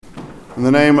In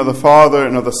the name of the Father,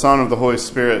 and of the Son, and of the Holy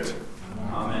Spirit.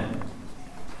 Amen.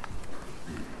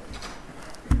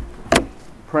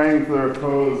 Praying for the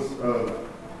repose of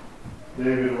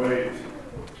David Waite.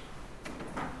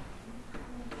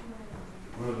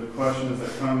 One of the questions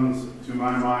that comes to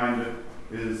my mind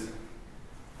is,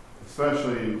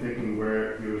 especially in thinking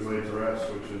where he was laid to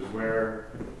rest, which is where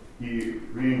he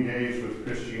re-engaged with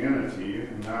Christianity,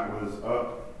 and that was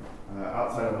up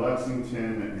outside of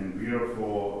Lexington in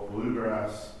beautiful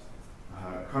bluegrass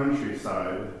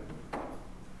countryside.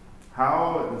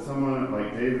 How did someone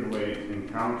like David Waite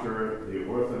encounter the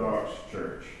Orthodox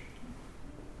Church?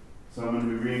 Someone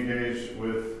who re-engaged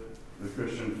with the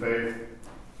Christian faith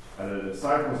at a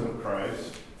Disciples of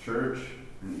Christ church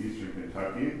in eastern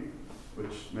Kentucky,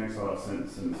 which makes a lot of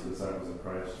sense since Disciples of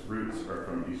Christ's roots are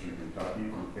from eastern Kentucky,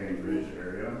 from Cane Ridge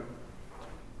area.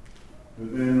 Who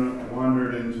then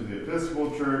wandered into the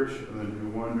Episcopal Church, and then who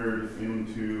wandered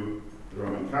into the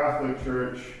Roman Catholic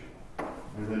Church,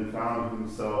 and then found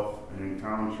himself in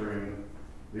encountering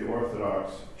the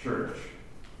Orthodox Church.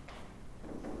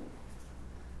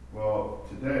 Well,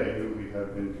 today we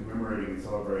have been commemorating and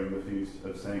celebrating the feast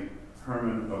of St.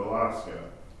 Herman of Alaska.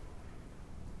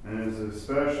 And it is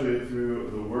especially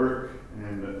through the work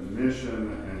and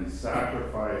mission and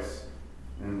sacrifice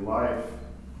and life,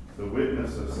 the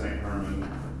witness of St. Herman,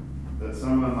 that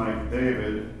someone like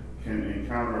David can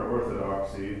encounter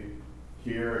orthodoxy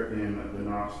here in the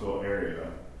Knoxville area.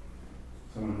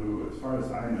 Someone who, as far as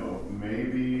I know,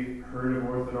 maybe heard of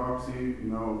orthodoxy,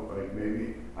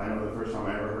 maybe. I know the first time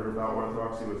I ever heard about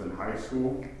orthodoxy was in high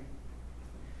school,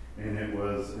 and it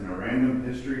was in a random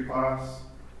history class.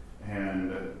 And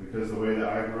because the way that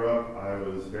I grew up, I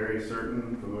was very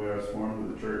certain from the way I was formed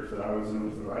that the church that I was in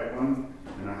was the right one.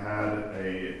 And I had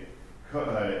a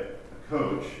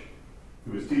coach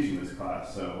who was teaching this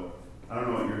class. So I don't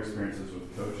know what your experiences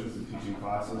with coaches and teaching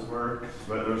classes were,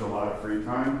 but there was a lot of free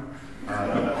time.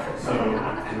 So we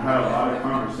had a lot of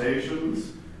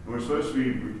conversations. And we're supposed to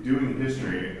be doing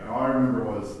history. And all I remember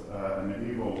was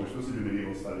we're supposed to do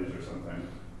medieval studies or something.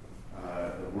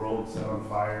 The World Set on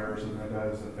Fire or something like that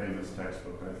is a famous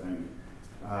textbook, I think.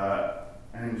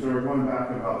 And so we're going back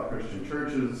about the Christian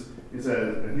churches. He said,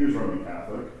 and he was Roman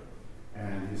Catholic,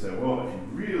 and he said, well, if you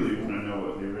really want to know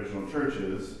what the original church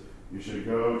is, you should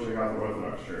go check out the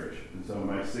Orthodox Church. And so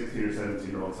my 16 or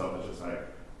 17-year-old self was just like,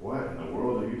 what in the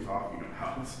world are you talking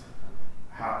about?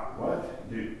 How? What?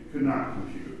 Dude, could not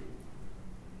compute.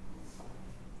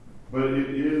 But it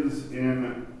is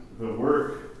in the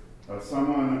work of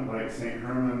someone like St.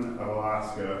 Herman of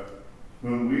Alaska,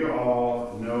 whom we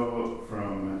all know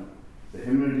from the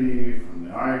hymnody, from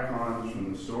the icons,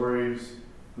 from the stories,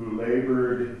 who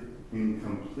labored in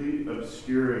complete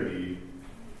obscurity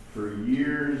for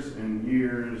years and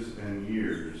years and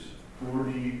years,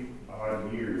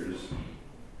 40-odd years,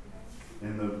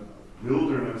 in the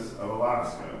wilderness of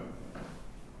Alaska.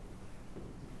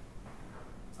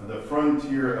 The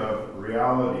frontier of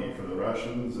reality for the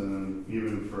Russians and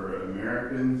even for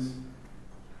Americans,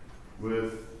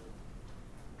 with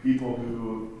people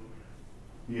who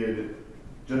he had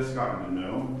just gotten to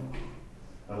know,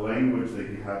 a language that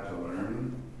he had to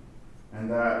learn, and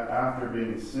that after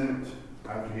being sent,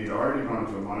 after he'd already gone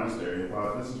to a monastery, he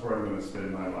thought, this is where I'm going to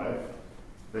spend my life,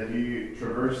 that he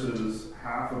traverses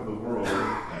half of the world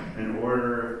in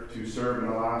order to serve in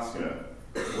Alaska,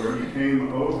 where he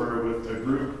came over with a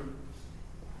group,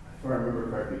 if I remember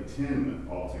correctly, 10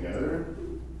 altogether.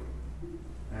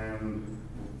 And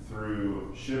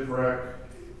through shipwreck,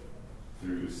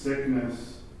 through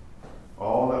sickness,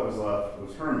 all that was left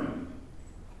was Herman.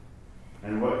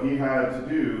 And what he had to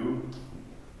do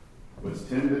was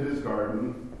tend to his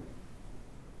garden,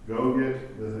 go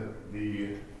get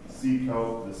the sea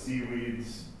kelp, the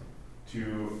seaweeds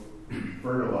to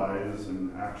fertilize,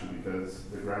 and actually because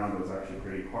the ground was actually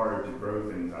pretty hard to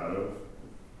grow things out of,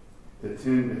 to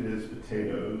tend to his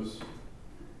potatoes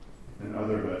and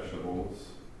other vegetables,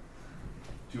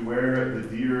 to wear the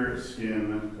deer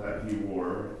skin that he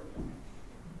wore,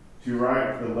 to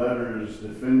write the letters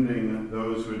defending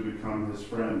those who had become his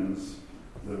friends,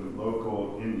 the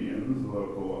local Indians, the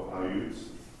local Utes,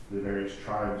 the various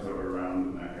tribes that were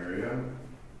around in that area.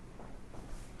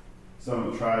 Some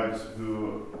of the tribes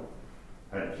who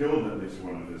had killed at least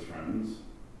one of his friends,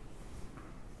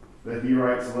 that he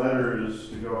writes letters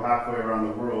to go halfway around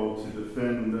the world to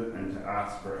defend and to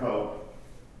ask for help,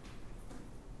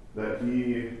 that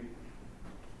he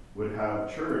would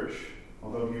have church,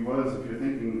 although he was, if you're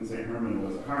thinking that St. Herman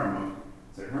was a higher monk,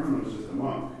 St. Herman was just a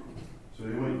monk. So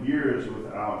he went years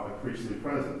without a priestly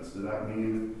presence. Did that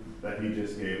mean that he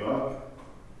just gave up?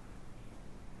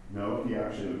 No, he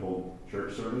actually would hold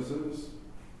church services.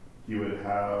 He would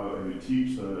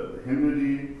teach the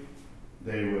hymnody.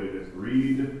 They would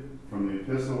read from the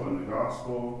epistle and the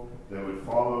gospel. They would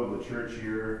follow the church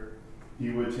year. He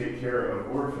would take care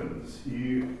of orphans.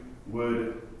 He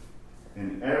would,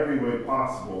 in every way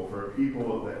possible, for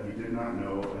people that he did not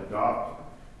know, adopt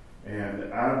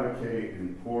and advocate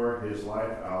and pour his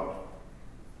life out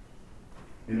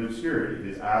in obscurity.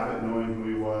 His abbot knowing who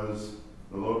he was,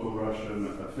 the local Russian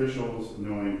officials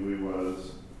knowing who he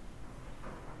was.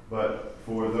 But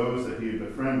for those that he had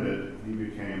befriended, he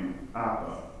became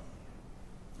Appa,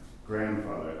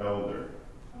 grandfather, elder.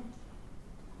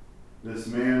 This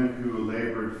man who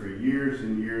labored for years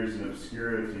and years in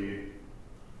obscurity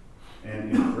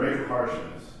and in great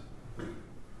harshness.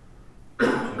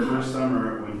 The first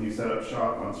summer when he set up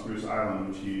shop on Spruce Island,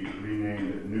 which he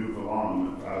renamed New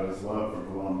Valam out of his love for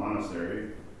Valam Monastery,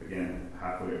 again,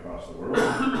 halfway across the world,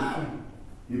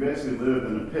 he basically lived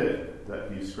in a pit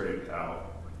that he scraped out.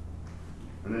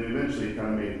 And then eventually he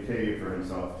kind of made a cave for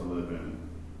himself to live in.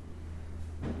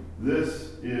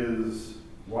 This is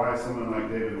why someone like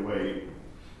David Waite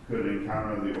could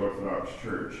encounter the Orthodox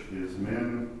Church, is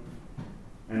men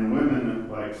and women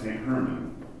like St.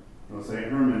 Herman. Well, St.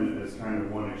 Herman is kind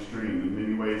of one extreme. In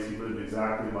many ways, he lived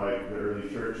exactly like the early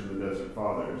church and the Desert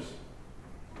Fathers,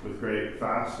 with great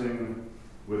fasting,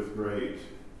 with great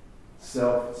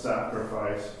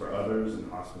self-sacrifice for others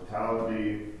and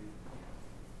hospitality,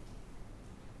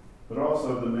 but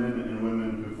also the men and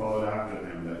women who followed after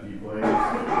him, that he blazed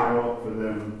a trail for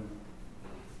them,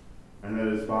 and that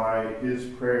is by his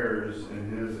prayers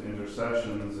and his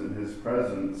intercessions and his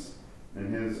presence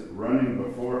and his running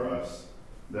before us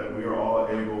that we are all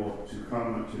able to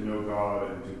come to know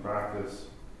God and to practice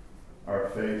our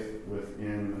faith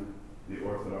within the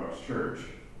Orthodox Church,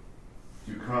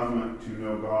 to come to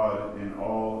know God in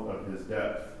all of his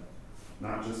depth,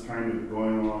 not just kind of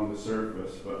going along the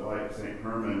surface, but like St.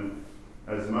 Herman,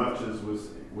 as much as was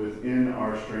within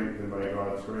our strength and by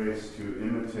God's grace, to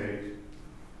imitate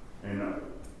in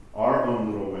our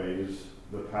own little ways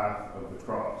the path of the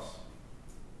cross,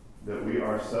 that we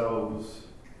ourselves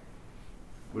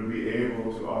would be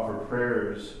able to offer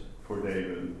prayers for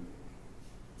David,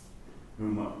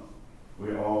 whom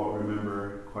we all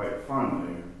remember quite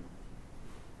fondly,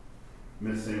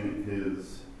 missing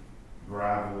his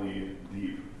gravelly,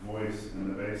 deep voice in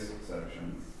the bass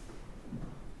section.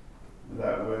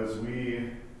 That as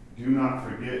we do not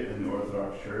forget in the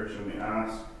Orthodox Church, and we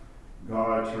ask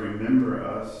God to remember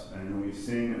us, and we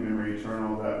sing Memory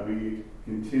Eternal, that we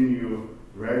continue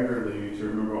regularly to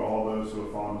remember all those who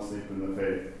have fallen asleep in the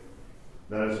faith.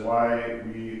 That is why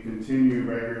we continue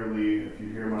regularly, if you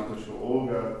hear Matushka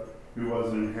Olga, who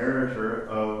was an inheritor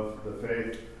of the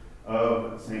faith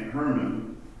of St.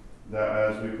 Herman, that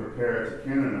as we prepare to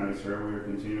canonize her, we are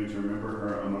continuing to remember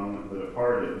her among the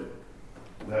departed,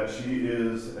 that she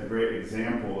is a great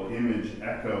example, image,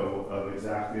 echo of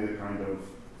exactly the kind of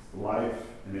life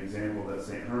and example that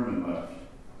St. Herman left.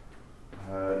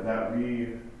 That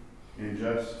we, in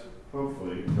just,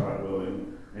 hopefully, God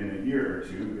willing, in a year or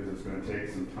two, because it's going to take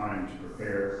some time to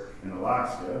prepare in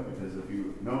Alaska, because if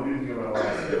you know anything about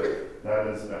Alaska, that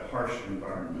is a harsh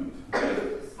environment.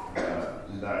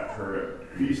 And that her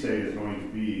feast day is going to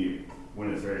be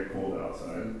when it's very cold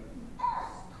outside.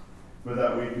 But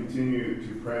that we continue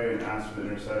to pray and ask for the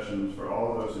intercessions for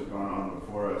all those who've gone on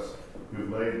before us, who've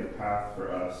laid the path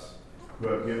for us, who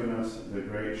have given us the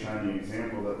great shining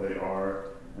example that they are,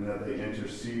 and that they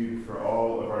intercede for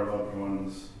all of our loved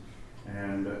ones,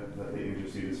 and that they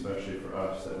intercede especially for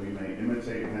us, that we may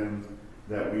imitate them,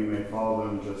 that we may follow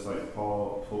them, just like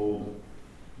Paul told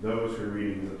those who are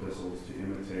reading his epistles to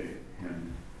imitate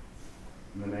him.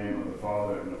 In the name of the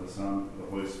Father, and of the Son, and of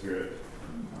the Holy Spirit.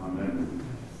 Amen.